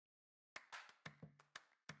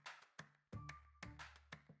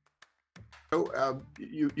So,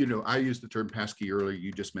 you know, I used the term passkey earlier.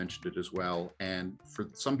 You just mentioned it as well. And for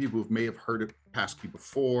some people who may have heard of passkey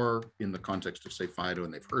before in the context of, say, FIDO,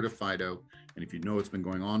 and they've heard of FIDO, and if you know it's been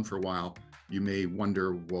going on for a while, you may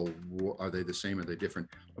wonder, well, are they the same? Are they different?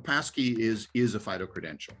 A passkey is a FIDO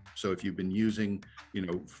credential. So if you've been using, you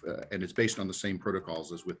know, and it's based on the same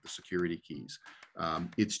protocols as with the security keys,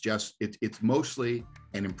 it's mostly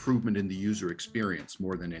an improvement in the user experience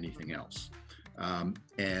more than anything else.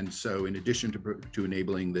 And so in addition to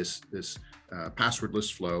enabling this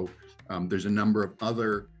passwordless flow, there's a number of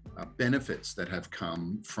other benefits that have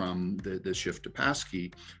come from the shift to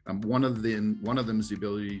passkey. One of them is the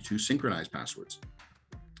ability to synchronize passwords.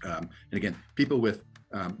 And again, people with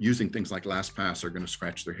using things like LastPass are going to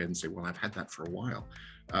scratch their head and say, well, I've had that for a while.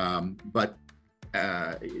 But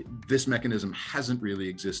this mechanism hasn't really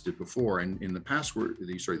existed before. And in the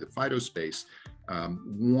the FIDO space,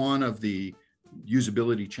 one of the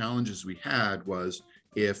usability challenges we had was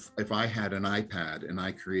if I had an iPad and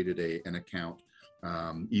I created an account,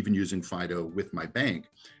 even using FIDO with my bank,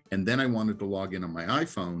 and then I wanted to log in on my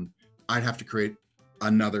iPhone, I'd have to create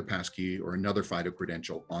another passkey or another FIDO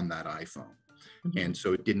credential on that iPhone. Mm-hmm. And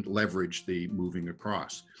so it didn't leverage the moving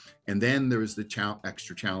across. And then there was the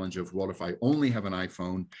extra challenge of, well, if I only have an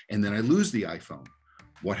iPhone and then I lose the iPhone,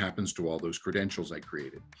 what happens to all those credentials I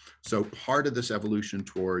created? So part of this evolution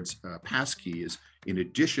towards passkey is, in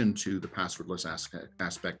addition to the passwordless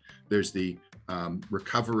aspect, there's the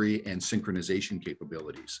recovery and synchronization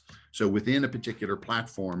capabilities. So within a particular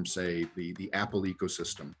platform, say the Apple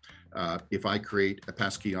ecosystem, if I create a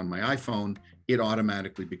passkey on my iPhone, it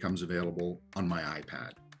automatically becomes available on my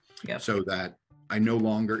iPad. Yep. So that I no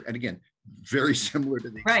longer, and again, very similar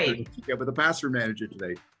to the experience you get with a password manager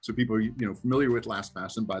today. So people, you know, familiar with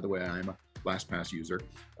LastPass, and by the way, I'm a LastPass user,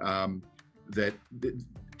 that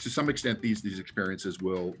to some extent, these experiences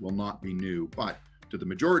will not be new, but to the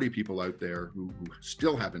majority of people out there who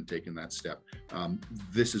still haven't taken that step,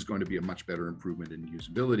 this is going to be a much better improvement in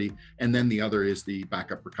usability. And then the other is the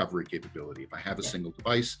backup recovery capability. If I have a single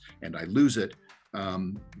device and I lose it,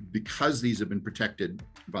 because these have been protected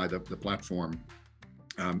by the platform,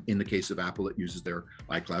 in the case of Apple, it uses their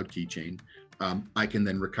iCloud keychain. I can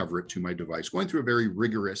then recover it to my device, going through a very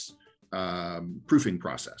rigorous proofing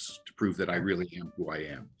process to prove that I really am who I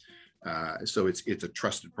am. So it's a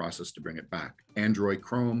trusted process to bring it back. Android,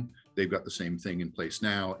 Chrome, they've got the same thing in place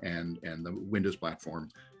now, and the Windows platform,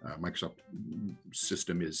 Microsoft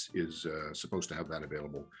system is supposed to have that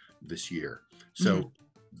available this year. So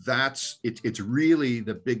that's it's really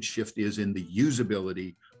the big shift is in the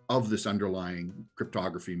usability of this underlying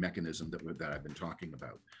cryptography mechanism that I've been talking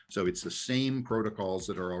about. So it's the same protocols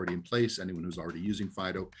that are already in place. Anyone who's already using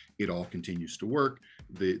FIDO, it all continues to work.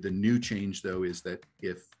 The new change, though, is that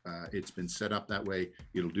if it's been set up that way,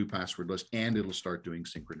 it'll do passwordless and it'll start doing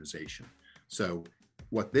synchronization. So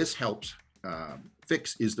what this helps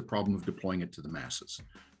fix is the problem of deploying it to the masses.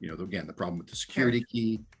 You know, again, the problem with the security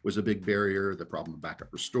key was a big barrier. The problem of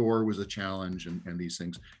backup restore was a challenge, and these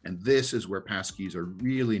things. And this is where passkeys are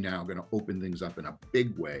really now going to open things up in a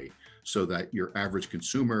big way so that your average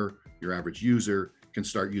consumer, your average user can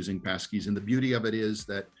start using passkeys. And the beauty of it is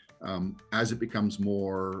that as it becomes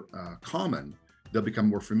more common, they'll become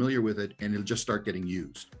more familiar with it and it'll just start getting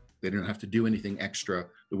used. They don't have to do anything extra.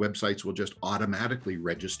 The websites will just automatically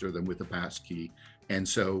register them with a passkey. And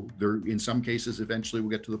so there, in some cases, eventually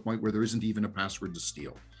we'll get to the point where there isn't even a password to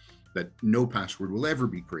steal, that no password will ever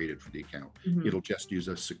be created for the account. It'll just use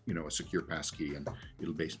a secure passkey, and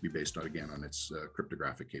it'll be based on, again, on its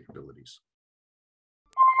cryptographic capabilities.